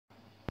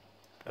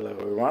Hello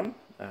everyone,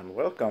 and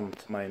welcome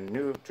to my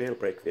new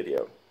jailbreak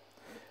video.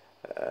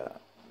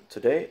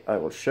 Today I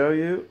will show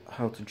you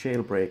how to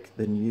jailbreak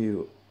the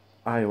new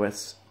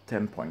iOS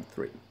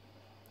 10.3.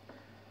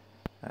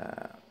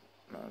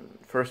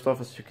 First off,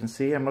 as you can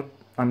see, I'm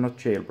not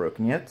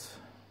jailbroken yet.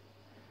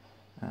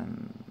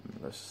 And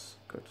let's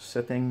go to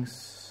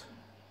settings,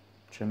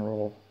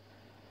 general,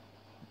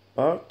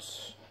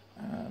 about.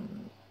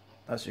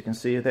 As you can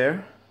see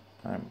there,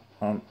 I'm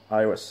on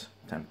iOS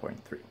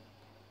 10.3.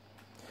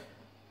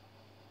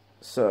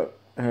 So,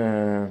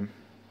 to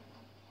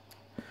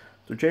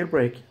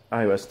jailbreak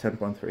iOS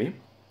 10.3,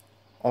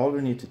 all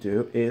you need to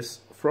do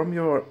is, from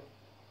your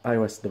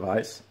iOS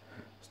device,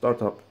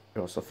 start up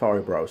your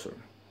Safari browser.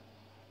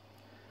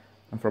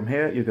 And from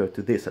here you go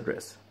to this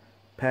address,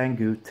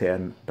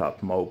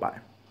 pangu10.mobile.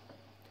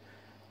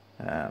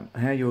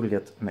 Here you will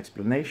get an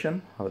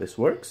explanation how this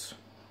works.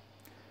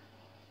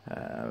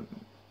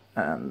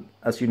 And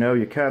as you know,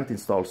 you can't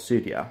install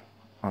Cydia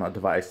on a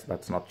device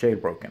that's not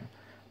jailbroken.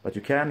 But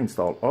you can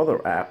install other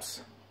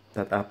apps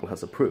that Apple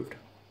has approved.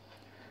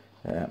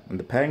 And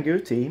the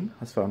Pangu team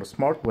has found a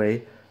smart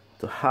way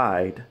to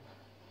hide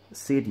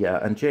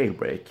Cydia and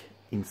Jailbreak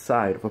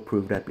inside of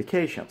approved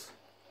applications.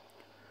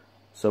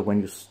 So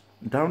when you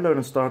download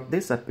and start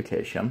this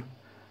application,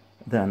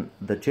 then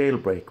the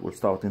jailbreak will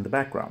start in the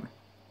background.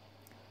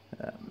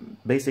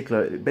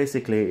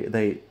 Basically,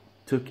 they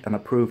took an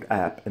approved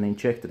app and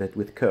injected it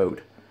with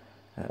code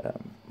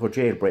for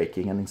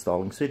jailbreaking and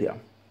installing Cydia.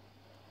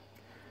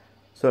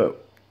 So,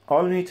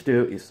 all you need to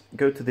do is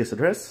go to this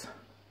address,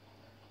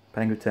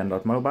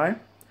 pangu10.mobile,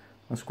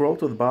 and scroll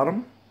to the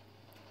bottom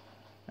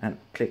and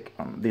click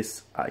on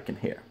this icon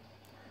here.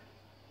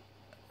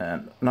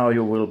 And now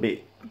you will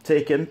be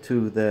taken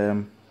to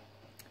the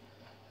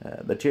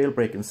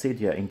Jailbreak and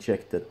Cydia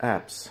injected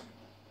apps.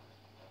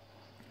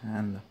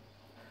 And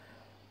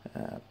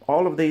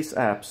all of these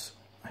apps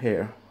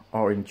here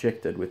are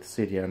injected with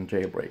Cydia and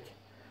Jailbreak.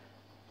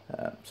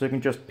 So you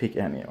can just pick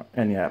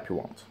any app you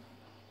want.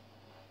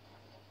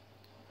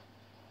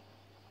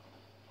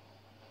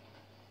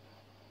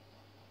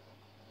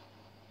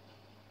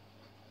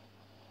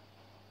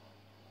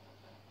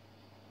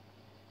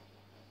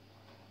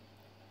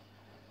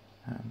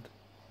 And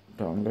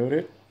download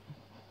it,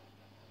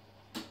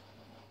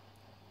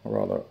 or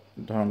rather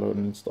download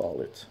and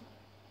install it.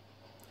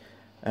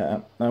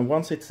 And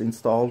once it's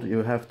installed,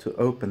 you have to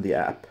open the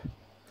app.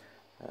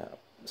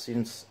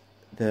 Since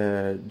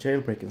the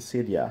Jailbreak and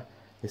Cydia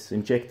is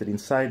injected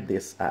inside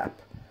this app,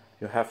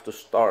 you have to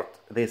start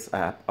this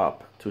app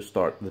up to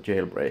start the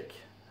jailbreak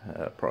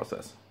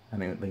process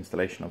and the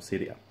installation of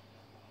Cydia.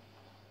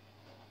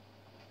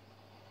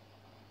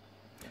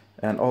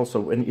 And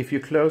also, if you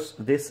close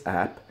this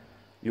app,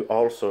 you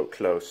also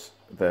close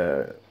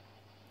the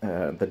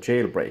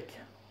jailbreak.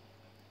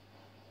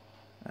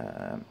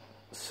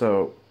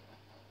 So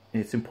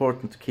it's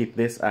important to keep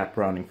this app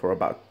running for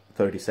about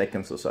 30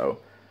 seconds or so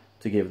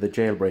to give the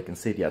Jailbreak and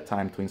Cydia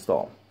time to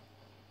install.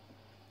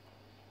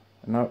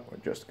 And now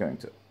we're just going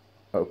to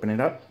open it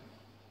up.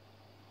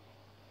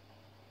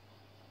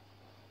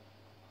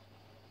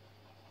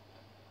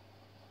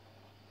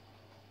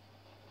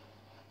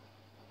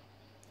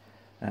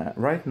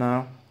 Right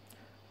now,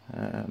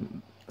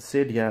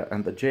 Cydia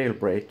and the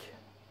jailbreak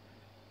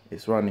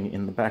is running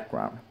in the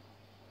background.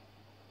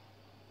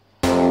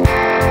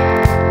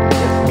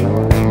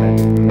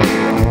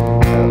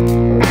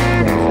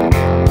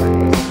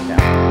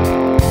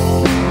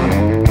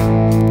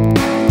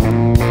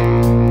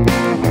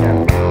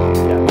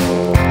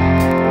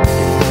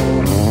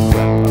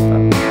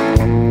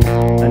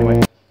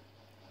 Anyway,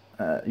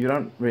 you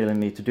don't really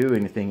need to do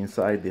anything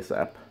inside this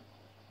app.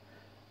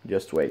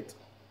 Just wait.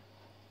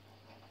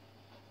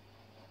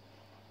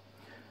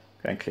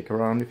 You can click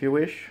around if you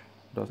wish,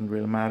 doesn't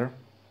really matter.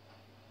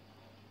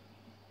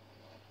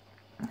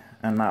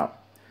 And now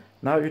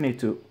you need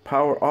to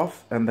power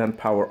off and then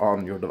power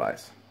on your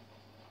device.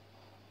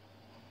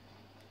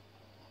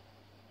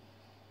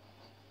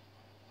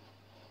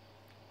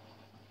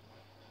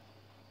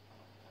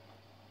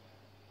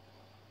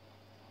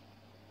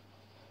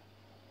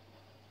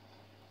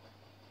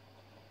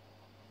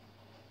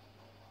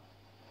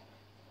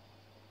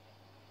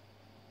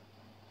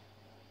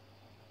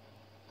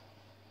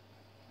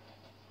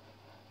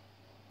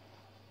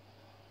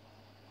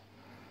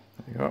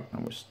 There you go,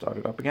 and we start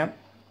it up again.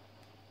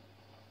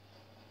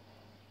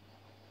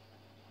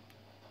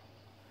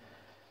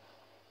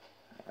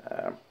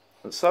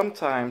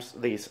 Sometimes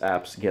these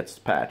apps get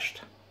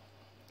patched.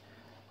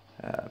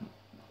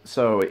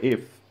 So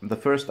if the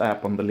first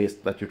app on the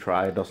list that you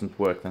try doesn't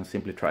work, then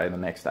simply try the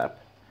next app.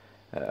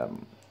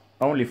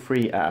 Only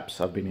 3 apps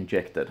have been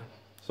injected.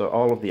 So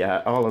all of the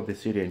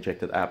Cydia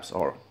injected apps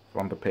are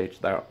from the page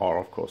there are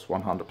of course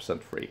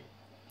 100% free.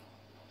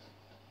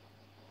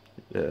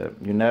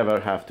 You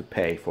never have to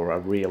pay for a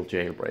real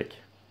jailbreak.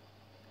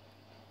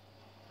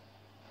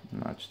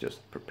 Now it's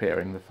just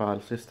preparing the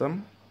file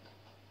system.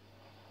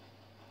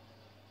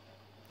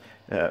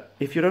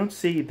 If you don't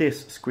see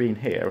this screen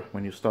here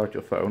when you start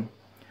your phone,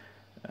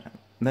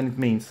 then it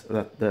means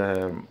that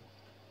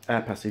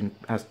app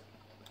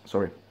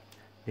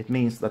it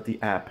means that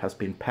the app has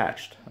been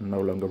patched and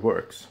no longer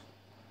works.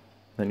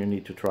 Then you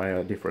need to try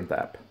a different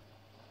app.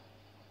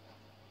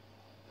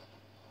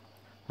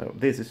 So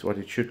this is what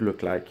it should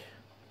look like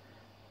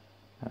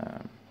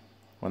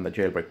when the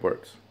jailbreak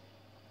works.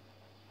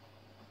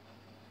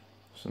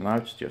 So now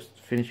it's just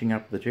finishing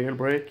up the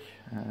jailbreak,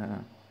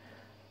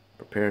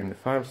 preparing the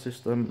file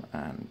system,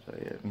 and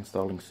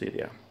installing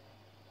Cydia.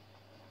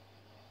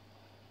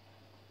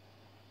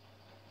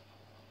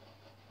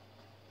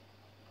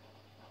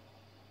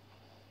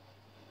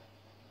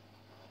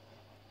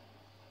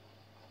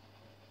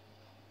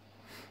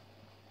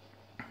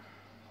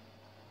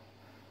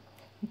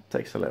 It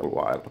takes a little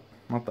while, but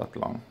not that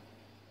long.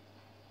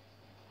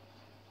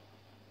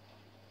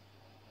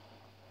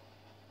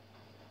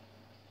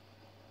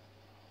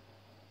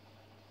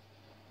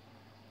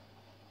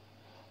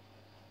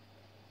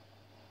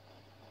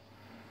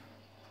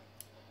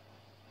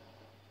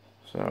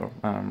 So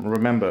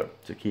remember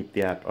to keep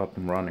the app up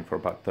and running for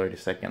about 30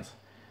 seconds,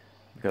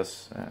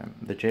 because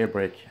the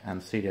jailbreak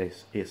and Cydia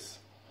is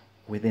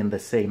within the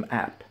same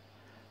app.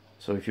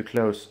 So if you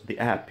close the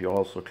app, you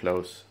also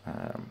close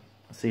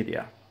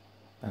Cydia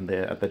and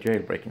the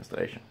jailbreak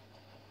installation.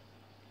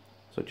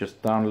 So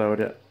just download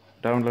it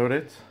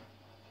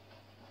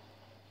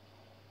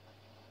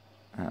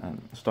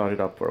and start it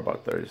up for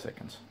about 30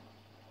 seconds.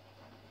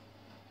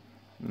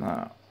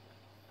 Now,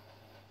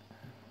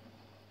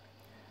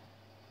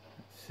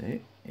 let's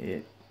see,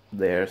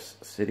 there's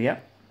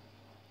Cydia.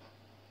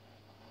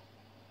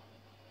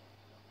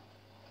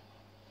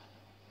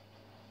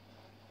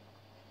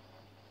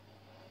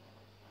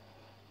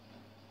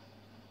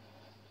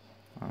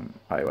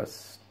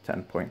 iOS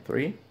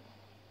 10.3.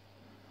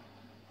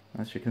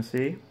 As you can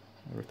see,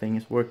 everything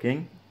is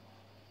working.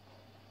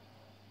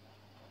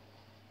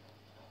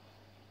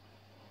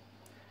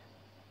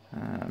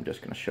 I'm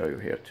just going to show you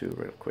here too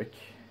real quick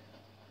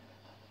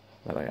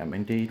that I am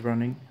indeed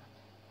running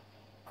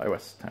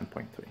iOS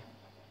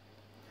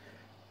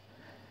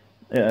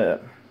 10.3.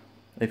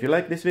 If you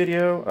like this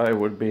video, I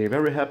would be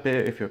very happy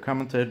if you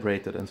commented,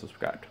 rated and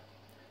subscribed.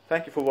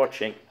 Thank you for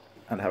watching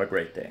and have a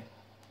great day.